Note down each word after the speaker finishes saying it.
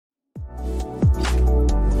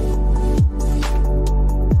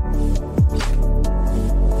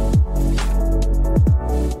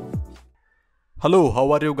Hello,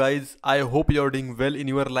 how are you guys? I hope you're doing well in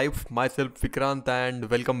your life. Myself Vikrant and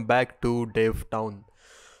welcome back to DevTown.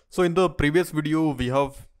 So in the previous video, we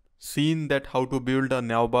have seen that how to build a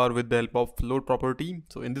navbar with the help of float property.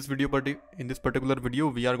 So in this particular video,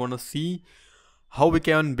 we are gonna see how we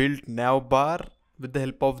can build navbar with the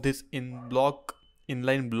help of this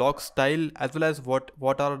inline block style, as well as what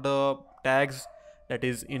are the tags, that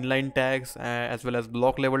is inline tags, as well as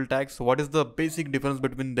block level tags. So what is the basic difference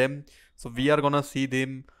between them? So we are gonna see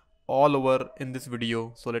them all over in this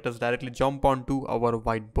video. So let us directly jump onto our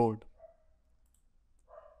whiteboard.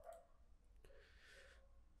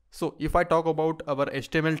 So if I talk about our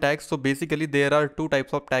HTML tags, so basically there are two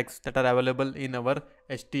types of tags that are available in our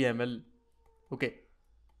HTML. Okay,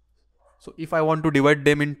 so if I want to divide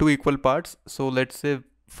them in two equal parts, so let's say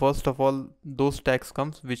first of all those tags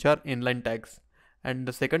comes which are inline tags, and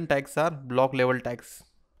the second tags are block level tags.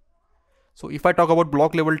 So if I talk about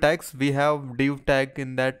block level tags, we have div tag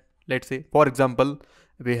in that. Let's say for example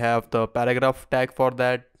we have the paragraph tag. For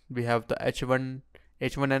that we have the h1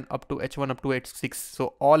 and up to h6.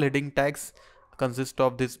 So all heading tags consist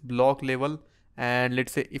of this block level. And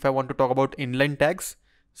let's say if I want to talk about inline tags,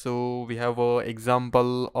 so we have a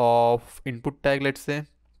example of input tag, let's say.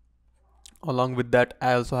 Along with that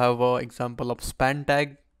I also have a example of span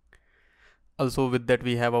tag. Also with that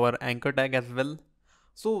we have our anchor tag as well.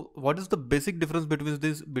 So what is the basic difference between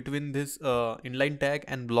this inline tag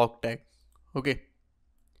and block tag? Okay,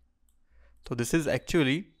 so this is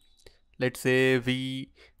actually, let's say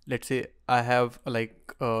I have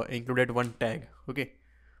included one tag. Okay,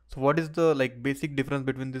 so what is the basic difference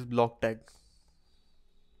between this block tag?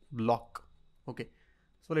 Block. Okay,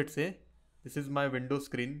 so let's say this is my window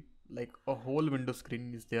screen, like a whole window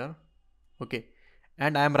screen is there. Okay,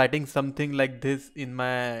 and I am writing something like this in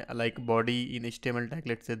my body in HTML tag.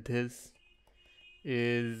 Let's say this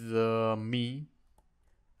is me,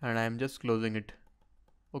 and I am just closing it.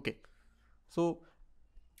 Okay, so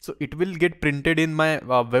it will get printed in my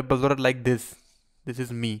web browser like this. This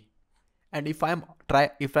is me. And if I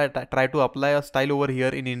try to apply a style over here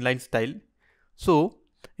in inline style, so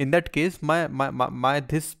in that case my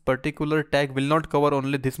this particular tag will not cover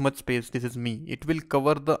only this much space. This is me. It will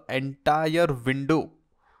cover the entire window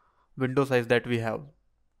size that we have.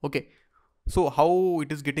 Okay, so how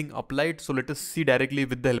it is getting applied? So let us see directly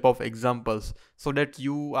with the help of examples, so that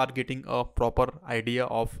you are getting a proper idea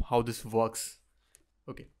of how this works.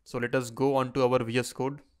 Okay, so let us go on to our VS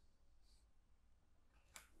Code.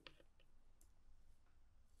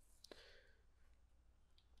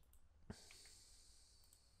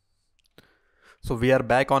 So we are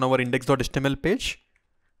back on our index.html page,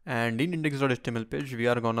 and in index.html page we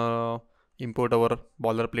are gonna import our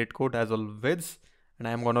boilerplate code as always, and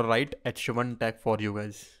I am gonna write h1 tag for you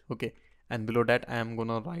guys. Okay, and below that I am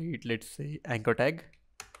gonna write, let's say, anchor tag,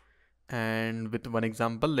 and with one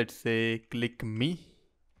example, let's say click me,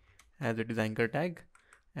 as it is anchor tag.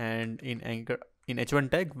 And in h1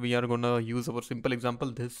 tag we are gonna use our simple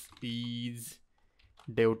example. This is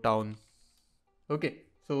DevTown. Okay,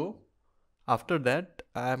 so after that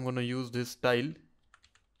I am gonna use this style,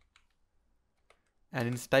 and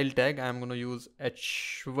in style tag I am gonna use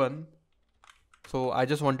h1. So I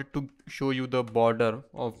just wanted to show you the border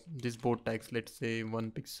of these both tags. Let's say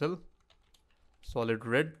 1 pixel solid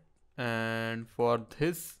red, and for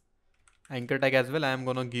this anchor tag as well I am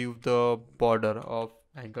gonna give the border of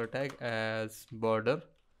anchor tag as border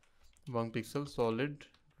 1 pixel solid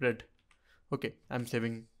red. Okay, I'm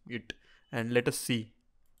saving it, and let us see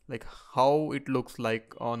how it looks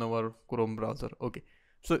like on our Chrome browser. Okay,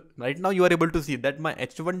 so right now you are able to see that my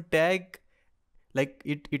h1 tag,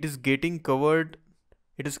 it is getting covered.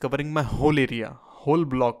 It is covering my whole area, whole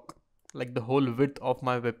block, like the whole width of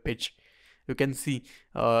my web page. You can see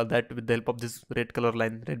that with the help of this red color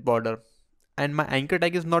line, red border. And my anchor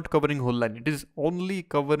tag is not covering whole line. It is only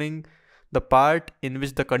covering the part in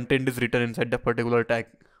which the content is written inside the particular tag.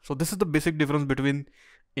 So this is the basic difference between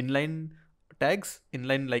inline tags,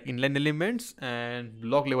 inline elements, and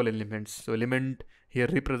block level elements. So element here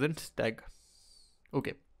represents tag.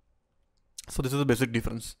 Okay, so this is the basic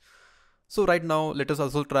difference. So right now let us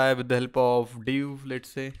also try with the help of div. Let's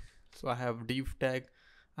say, so I have div tag.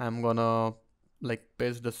 I'm gonna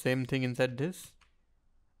paste the same thing inside this.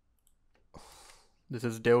 This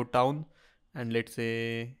is DevTown, and let's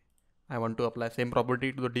say I want to apply same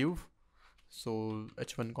property to the div. So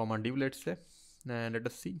h1 comma div, let's say, and let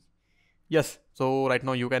us see. Yes, so right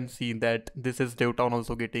now you can see that this is DevTown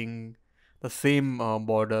also getting the same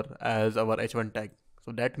border as our h1 tag.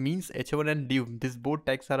 So that means h1 and div, these both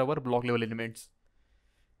tags are our block level elements.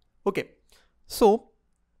 Okay, so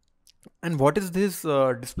And what is this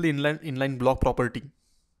display inline block property?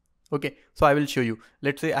 Okay, so I will show you.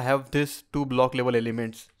 Let's say I have this two block level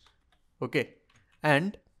elements. Okay,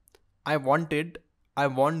 and I want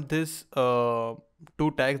this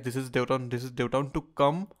two tags. This is DevTown. This is DevTown to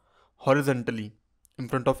come horizontally in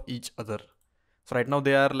front of each other. So right now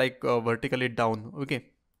they are like vertically down. Okay,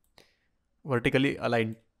 vertically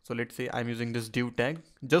aligned. So let's say I'm using this div tag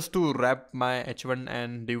just to wrap my h1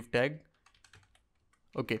 and div tag.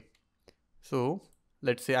 Okay, so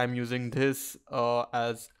let's say I'm using this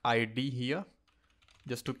as ID here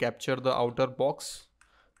just to capture the outer box,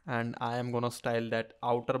 and I am gonna style that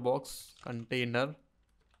outer box container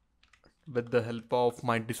with the help of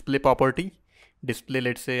my display property. Display,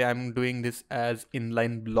 let's say I'm doing this as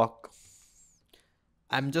inline block.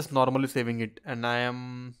 I'm just normally saving it, and I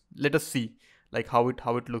am, let us see like how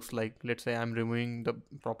it looks like. Let's say I'm removing the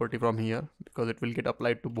property from here because it will get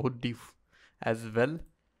applied to both div as well.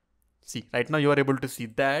 See, right now you are able to see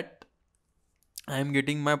that I am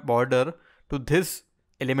getting my border to this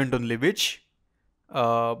element only, which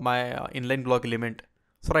my inline block element.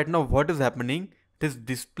 So right now what is happening, this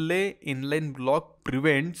display inline block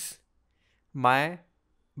prevents my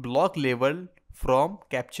block level from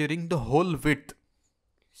capturing the whole width.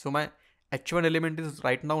 So my h1 element is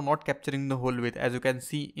right now not capturing the whole width, as you can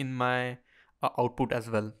see in my output as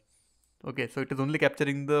well. Okay, so it is only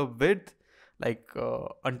capturing the width, like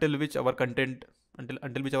until which our content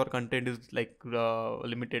is like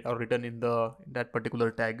limited or written in that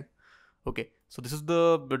particular tag. Okay, so this is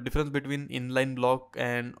the difference between inline block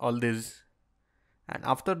and all this. And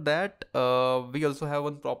after that we also have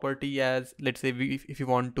one property, as let's say if you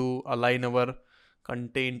want to align our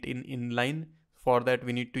content in inline, for that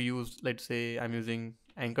we need to use, let's say I'm using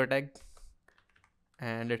anchor tag,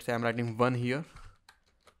 and let's say I'm writing 1 here.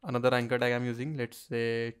 Another anchor tag I'm using, let's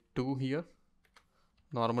say 2 here,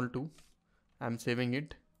 normal 2. I'm saving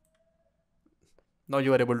it. Now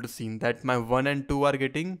you are able to see that my 1 and 2 are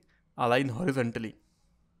getting aligned horizontally.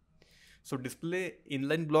 So display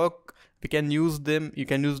inline block, we can use them, you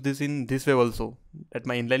can use this in this way also, that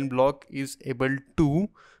my inline block is able to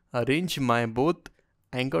arrange my both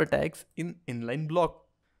anchor tags in inline block.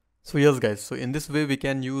 So yes guys, so in this way we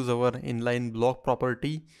can use our inline block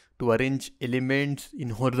property to arrange elements in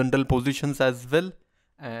horizontal positions as well.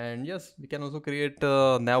 And yes, we can also create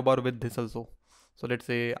a navbar with this also. So let's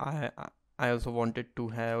say I also wanted to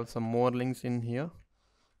have some more links in here.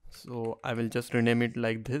 So I will just rename it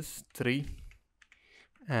like this, 3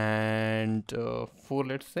 and 4,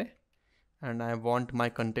 let's say. And I want my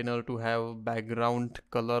container to have background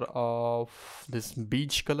color of this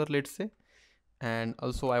beige color, let's say. And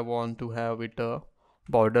also I want to have it a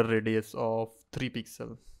border radius of 3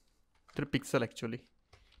 pixel actually,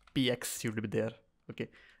 px should be there. Okay,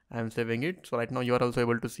 I am saving it. So right now you are also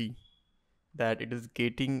able to see that it is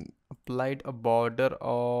getting applied a border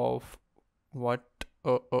of what,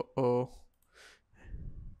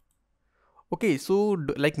 okay, so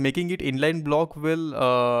like making it inline block will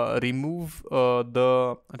remove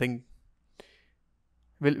the, I think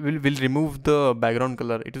will remove the background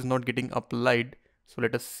color. It is not getting applied. So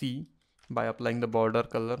let us see by applying the border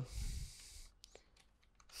color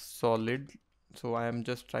solid. So I am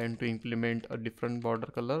just trying to implement a different border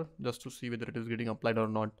color just to see whether it is getting applied or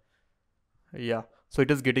not. Yeah, so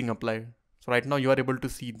it is getting applied. So right now you are able to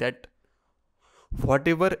see that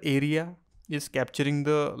whatever area is capturing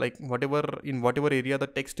the, like whatever area the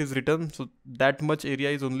text is written, so that much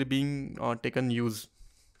area is only being taken use.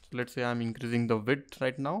 So let's say I'm increasing the width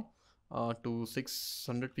right now to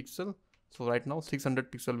 600 pixel. So right now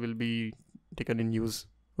 600 pixel will be taken in use.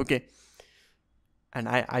 Okay, and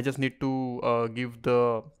I just need to give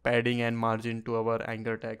the padding and margin to our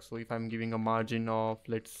anchor tag. So if I'm giving a margin of,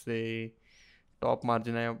 let's say top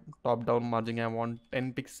down margin I want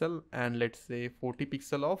 10 pixel, and let's say 40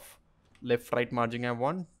 pixel of left right margin I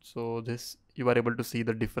want. So this, you are able to see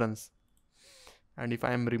the difference. And if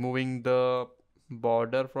I am removing the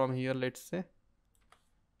border from here, let's say,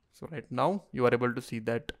 so right now you are able to see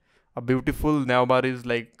that a beautiful navbar is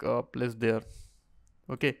like placed there.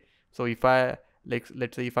 Okay, so if I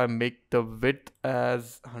let's say if I make the width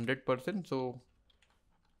as 100%, so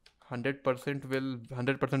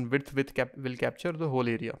 100% width will capture the whole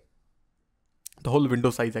area, the whole window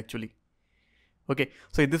size actually. Okay,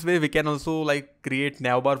 so in this way we can also like create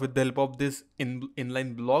navbar with the help of this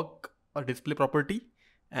inline block or display property.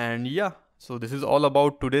 And yeah, so this is all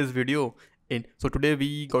about today's video. So today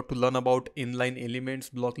we got to learn about inline elements,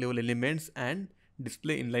 block level elements, and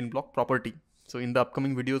display inline block property. So in the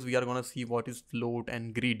upcoming videos we are gonna see what is float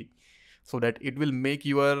and grid, so that it will make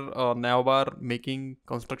your navbar making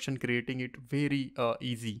construction, creating it very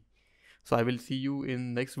easy. So I will see you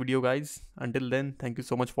in next video, guys. Until then, thank you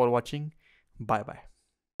so much for watching. Bye bye.